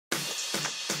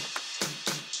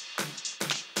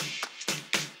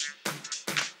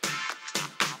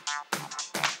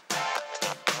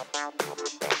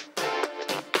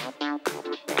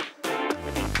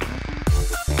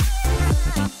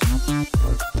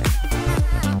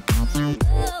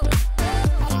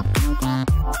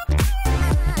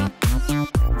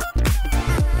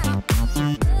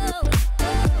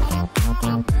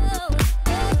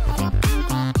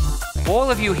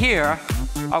you here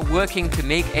are working to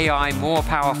make AI more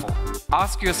powerful.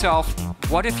 Ask yourself,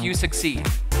 what if you succeed?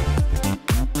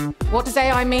 What does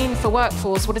AI mean for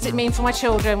workforce? What does it mean for my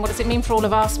children? What does it mean for all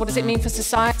of us? What does it mean for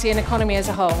society and economy as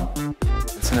a whole?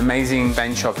 It's an amazing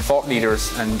bench of thought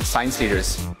leaders and science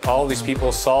leaders. All these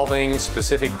people solving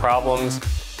specific problems.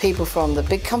 People from the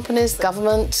big companies,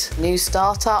 government, new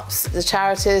startups, the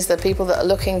charities, the people that are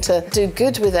looking to do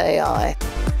good with AI.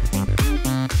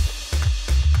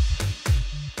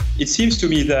 It seems to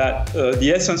me that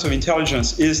the essence of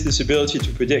intelligence is this ability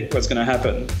to predict what's going to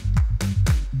happen.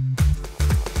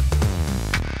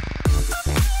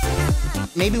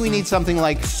 Maybe we need something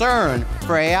like CERN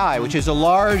for AI, which is a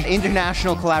large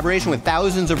international collaboration with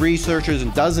thousands of researchers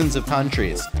in dozens of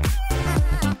countries.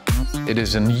 It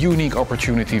is a unique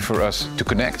opportunity for us to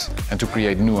connect and to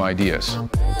create new ideas.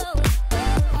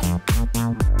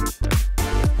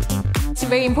 It's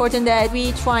very important that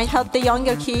we try and help the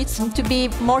younger kids to be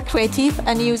more creative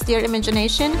and use their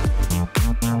imagination.